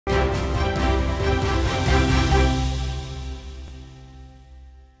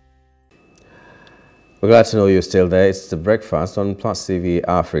We're glad to know you're still there. It's the breakfast on Plus TV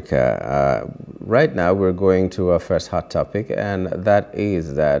Africa. Right now, we're going to our first hot topic, and that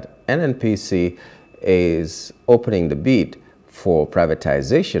is that N.N.P.C is opening the bid for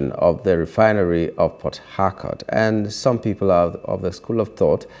privatization of the refinery of Port Harcourt. And some people are of the school of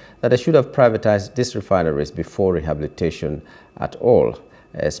thought that they should have privatized these refineries before rehabilitation at all.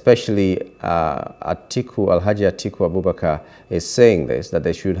 Especially Atiku, Alhaji Atiku Abubakar is saying this, that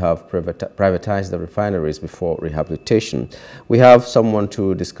they should have privatized the refineries before rehabilitation. We have someone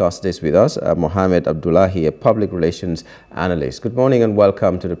to discuss this with us, Mohammed Abdullahi, a public relations analyst. Good morning and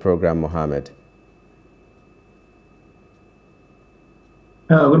welcome to the program, Mohammed.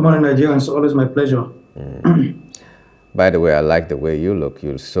 Good morning, Nigeria. It's always my pleasure. By the way, I like the way you look.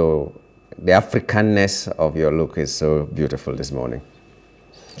 The Africanness of your look is so beautiful this morning.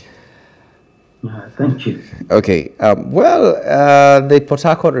 Thank you. Okay. The Port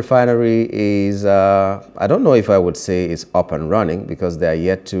Harcourt refinery is, I don't know if I would say it's up and running because they are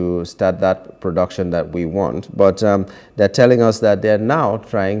yet to start that production that we want. But they're telling us that they're now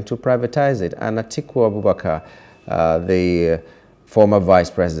trying to privatize it. And Atiku Abubakar, the former vice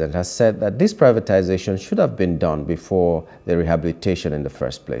president, has said that this privatization should have been done before the rehabilitation in the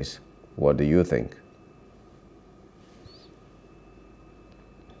first place. What do you think?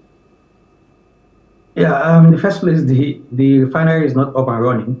 Yeah, in the first place, the refinery is not up and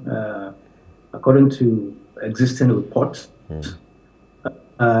running, according to existing reports.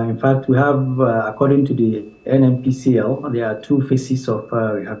 In fact, we have, according to the N.N.P.C, there are two phases of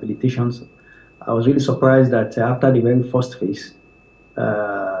rehabilitations. I was really surprised that after the very first phase,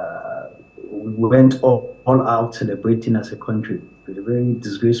 we went all out celebrating as a country with a very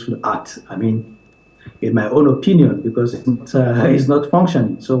disgraceful act. I mean, in my own opinion, because it's not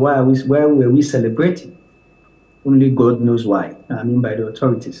functioning. So why were we celebrating? Only God knows why. I mean, by the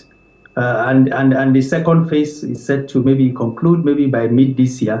authorities. And the second phase is set to maybe conclude maybe by mid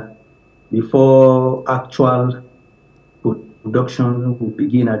this year, before actual production will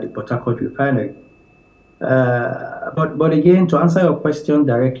begin at the Port Harcourt refinery. But again, to answer your question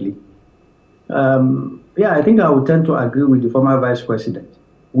directly, yeah, I think I would tend to agree with the former vice president.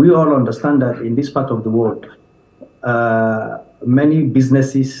 We all understand that in this part of the world, many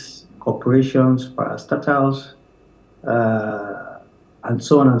businesses, corporations, parastatals, and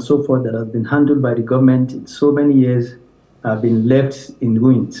so on and so forth that have been handled by the government in so many years have been left in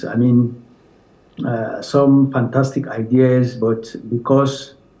ruins. I mean, some fantastic ideas, but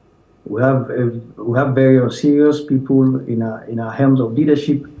because we have very unserious people in our helms of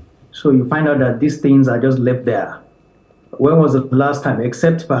leadership, so you find out that these things are just left there. When was the last time,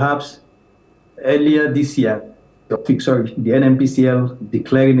 except perhaps earlier this year, sorry, the N.N.P.C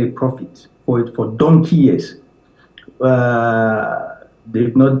declaring a profit for donkey years.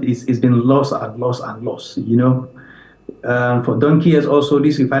 It's been loss and loss and loss, you know. For donkey years also,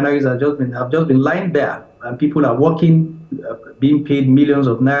 these refineries have just been lying there, and people are working, being paid millions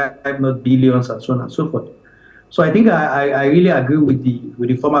of naira, if not billions, and so on and so forth. So I think I really agree with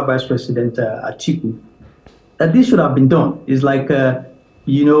the former Vice President Atiku that this should have been done. It's like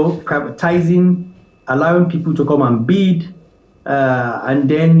you know, privatizing, allowing people to come and bid, and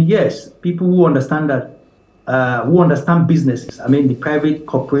then yes, people who understand that, who understand businesses. I mean, the private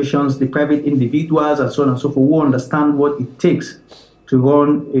corporations, the private individuals, and so on and so forth, who understand what it takes to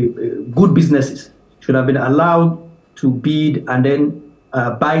run good businesses, should have been allowed to bid and then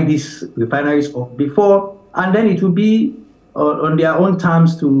buy these refineries off before, and then it will be on their own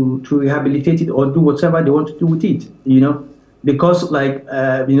terms to rehabilitate it or do whatever they want to do with it, you know, because like,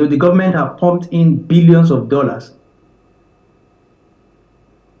 you know, the government have pumped in billions of dollars.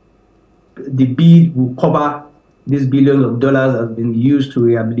 The bid will cover these billions of dollars that have been used to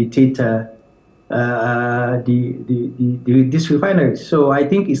rehabilitate these refineries. So I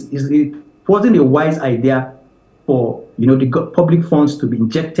think it wasn't a wise idea for, you know, the public funds to be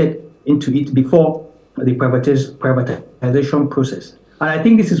injected into it before the privatization process. And I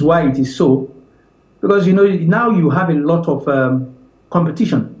think this is why it is so, because, you know, now you have a lot of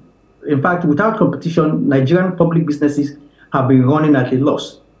competition. In fact, without competition, Nigerian public businesses have been running at a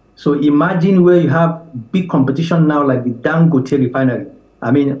loss. So imagine where you have big competition now, like the Dangote refinery.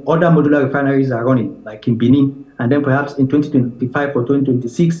 I mean, other modular refineries are running, like in Benin, and then perhaps in 2025 or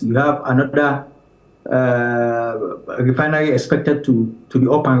 2026, you have another refinery expected to be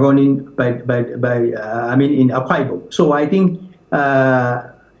up and running I mean, in Akwa Ibom. So I think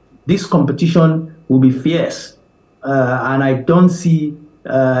this competition will be fierce, and I don't see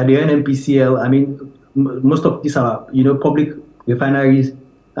the N.N.P.C. I mean, most of these are, you know, public refineries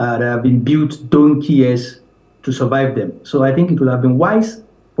that have been built donkey years to survive them. So I think it would have been wise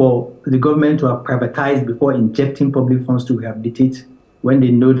for for the government to have privatized before injecting public funds to rehabilitate when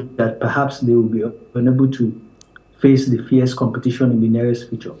they know that perhaps they will be unable to face the fierce competition in the nearest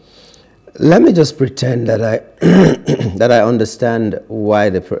future. Let me just pretend that I that I understand why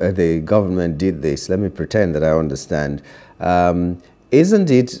the government did this. Let me pretend that I understand. Isn't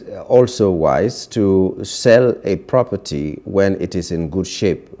it also wise to sell a property when it is in good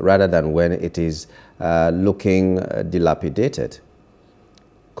shape rather than when it is looking dilapidated?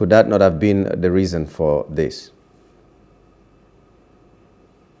 Could that not have been the reason for this?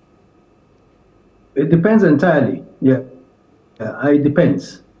 It depends entirely. Yeah, it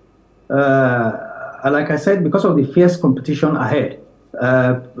depends. Like I said, because of the fierce competition ahead,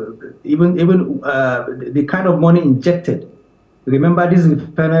 even the kind of money injected. Remember, these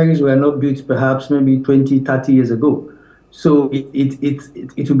refineries were not built perhaps maybe 20, 30 years ago. So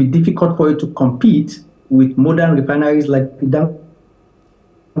it will be difficult for it to compete with modern refineries like the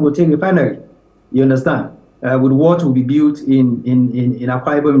Dangote refinery. You understand? With what will be built in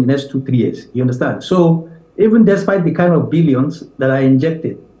Akwa Ibom in the next 2-3 years. You understand? So even despite the kind of billions that are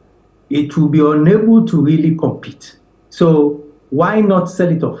injected, it will be unable to really compete. So why not sell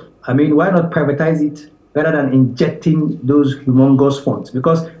it off? I mean, why not privatize it rather than injecting those humongous funds?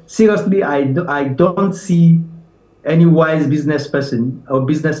 Because seriously, I don't see any wise business person or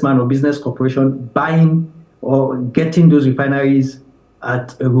businessman or business corporation buying or getting those refineries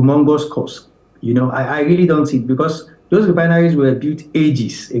at a humongous cost. You know, I really don't see it, because those refineries were built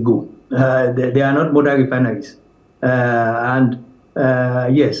ages ago. They are not modern refineries.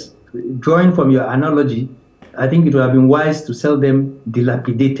 Yes, drawing from your analogy, I think it would have been wise to sell them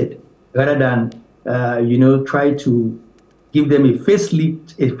dilapidated rather than, try to give them a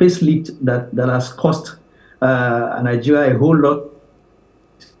facelift that has cost Nigeria a whole lot.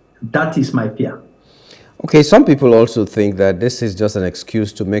 That is my fear. Okay, some people also think that this is just an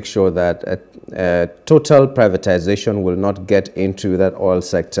excuse to make sure that total privatization will not get into that oil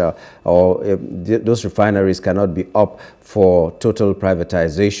sector, or those refineries cannot be up for total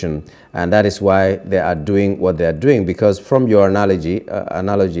privatization, and that is why they are doing what they are doing. Because from your analogy,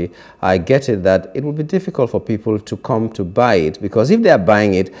 I get it that it will be difficult for people to come to buy it, because if they are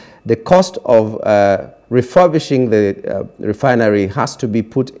buying it, the cost of refurbishing the refinery has to be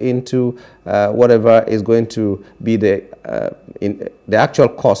put into whatever is going to be the actual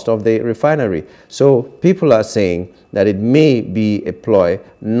cost of the refinery. So people are saying that it may be a ploy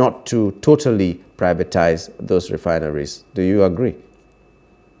not to totally privatize those refineries. Do you agree?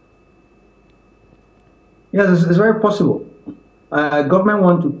 Yes, it's very possible. Government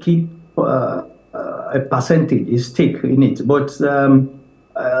want to keep a percentage, a stake in it, but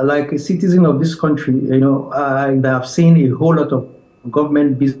like a citizen of this country, I have seen a whole lot of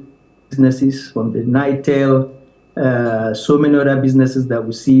government businesses, from the Nitel, so many other businesses that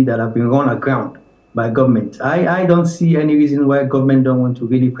we see that have been run aground by government. I don't see any reason why government don't want to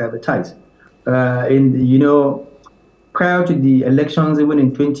really privatize. Prior to the elections, even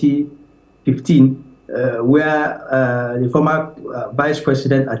in 2015, where the former Vice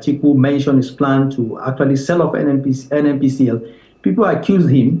President Atiku mentioned his plan to actually sell off N.N.P.C, people accused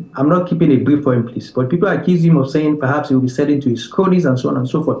him, I'm not keeping a brief for him, please, but people accused him of saying perhaps he will be selling to his cronies and so on and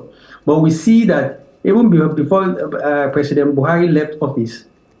so forth. But we see that even before President Buhari left office,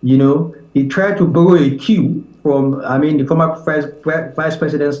 he tried to borrow a cue from, the former Vice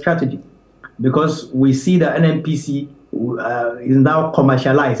President's strategy, because we see that N.N.P.C is now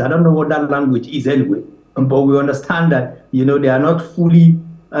commercialized. I don't know what that language is anyway, but we understand that, they are not fully,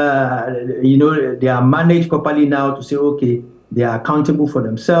 they are managed properly now to say, okay, they are accountable for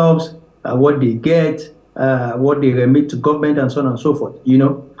themselves, what they get, what they remit to government, and so on and so forth,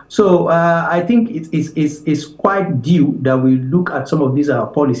 So I think it's quite due that we look at some of these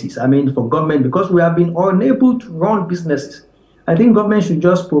policies, for government, because we have been unable to run businesses. I think government should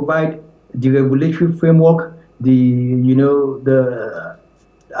just provide the regulatory framework, the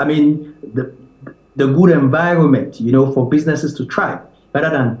good environment, for businesses to thrive, rather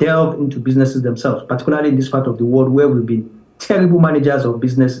than delve into businesses themselves, particularly in this part of the world where we've been terrible managers of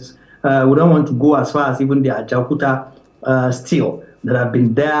businesses. We don't want to go as far as even the Ajaokuta steel that have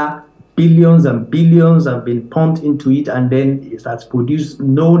been there, billions and billions have been pumped into it, and then it has produced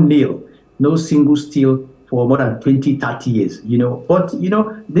no single steel for more than 20, 30 years, But,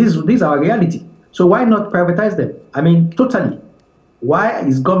 these are reality. So why not privatize them? Totally. Why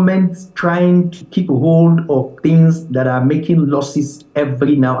is government trying to keep a hold of things that are making losses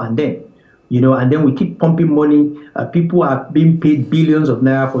every now and then? And then we keep pumping money. People are being paid billions of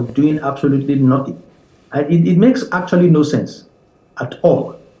naira for doing absolutely nothing. It makes actually no sense at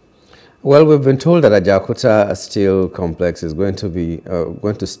all. Well, we've been told that Ajaokuta Steel Complex is going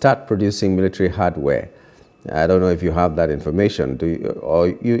to start producing military hardware. I don't know if you have that information. Do you, or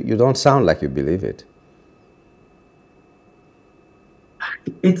you don't sound like you believe it.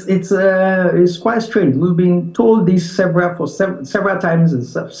 It's quite strange. We've been told this several times in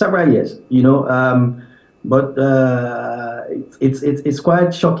several years, you know, but it's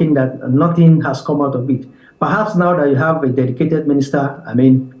quite shocking that nothing has come out of it. Perhaps now that you have a dedicated minister, I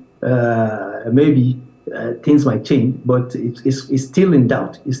mean, maybe things might change, but it's still in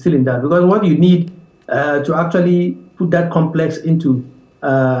doubt. It's still in doubt because what you need to actually put that complex into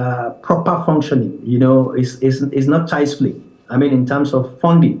proper functioning, you know, is not child's play. I mean, in terms of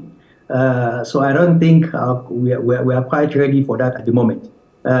funding. So I don't think we are quite ready for that at the moment.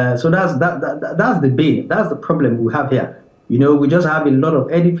 So that's the bane. That's the problem we have here. You know, we just have a lot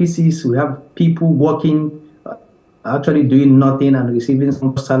of edifices. We have people working, actually doing nothing and receiving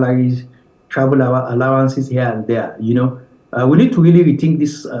some salaries, travel allowances here and there. You know, we need to really rethink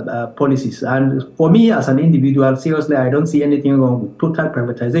these policies. And for me, as an individual, seriously, I don't see anything wrong with total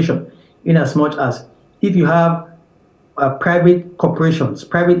privatization, in as much as if you have private corporations,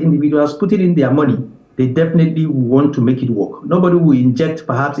 private individuals putting in their money, they definitely want to make it work. Nobody will inject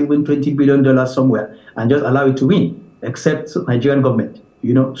perhaps even $20 billion somewhere and just allow it to win, except Nigerian government,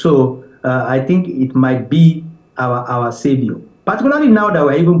 you know. So I think it might be our savior, particularly now that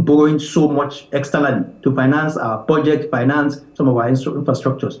we're even borrowing so much externally to finance our project, finance some of our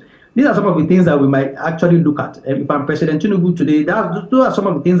infrastructures. These are some of the things that we might actually look at. If I'm President Tinubu today, those are some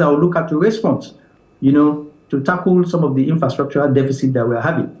of the things I will look at to raise funds, you know, to tackle some of the infrastructural deficit that we're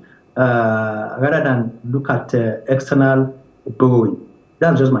having, rather than look at external borrowing.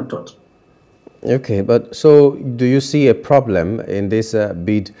 That's just my thought. Okay, but so do you see a problem in this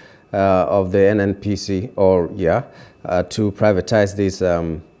bid of the N.N.P.C. to privatize this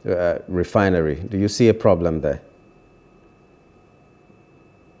refinery? Do you see a problem there?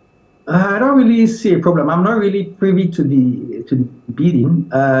 I don't really see a problem. I'm not really privy to the bidding.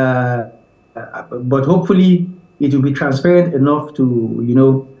 But hopefully it will be transparent enough to, you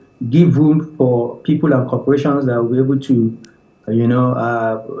know, give room for people and corporations that will be able to, you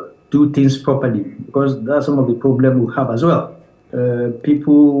know, do things properly, because that's some of the problem we have as well.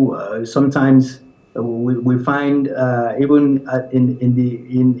 People sometimes we find even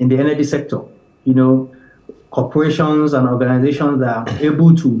in the energy sector, you know, corporations and organizations that are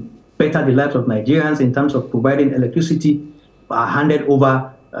able to better the lives of Nigerians in terms of providing electricity are handed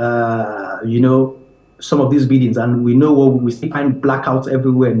over, you know, some of these biddings, and we know what we still find blackouts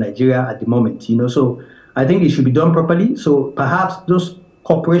everywhere in Nigeria at the moment, you know. So I think it should be done properly. So perhaps those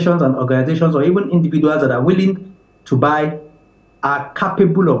corporations and organizations or even individuals that are willing to buy are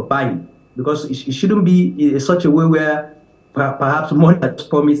capable of buying, because it shouldn't be in such a way where perhaps money that's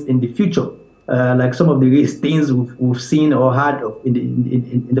promised in the future, like some of the things we've seen or heard of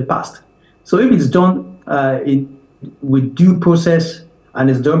in the past. So if it's done with due process and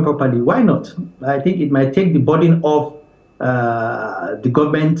it's done properly, why not? I think it might take the burden off the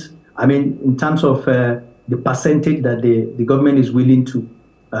government. I mean, in terms of the percentage that the government is willing to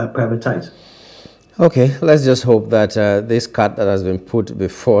privatize. Okay, let's just hope that this cart that has been put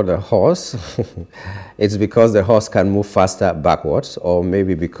before the horse, it's because the horse can move faster backwards, or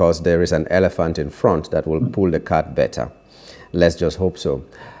maybe because there is an elephant in front that will pull the cart better. Let's just hope so.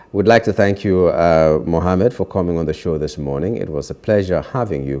 We'd like to thank you, Mohammed, for coming on the show this morning. It was a pleasure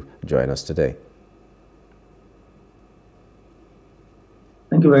having you join us today.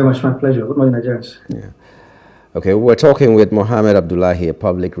 Thank you very much. My pleasure. Good morning, Nigerians. Yeah. Okay, we're talking with Mohammed Abdullahi, a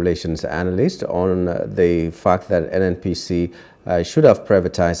public relations analyst, on the fact that N.N.P.C. Should have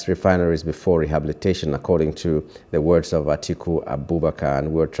privatized refineries before rehabilitation, according to the words of Atiku Abubakar,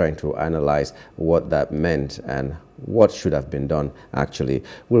 and we're trying to analyze what that meant and what should have been done, actually.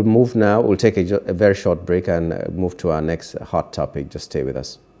 We'll move now. We'll take a very short break and move to our next hot topic. Just stay with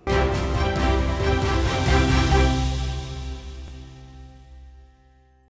us.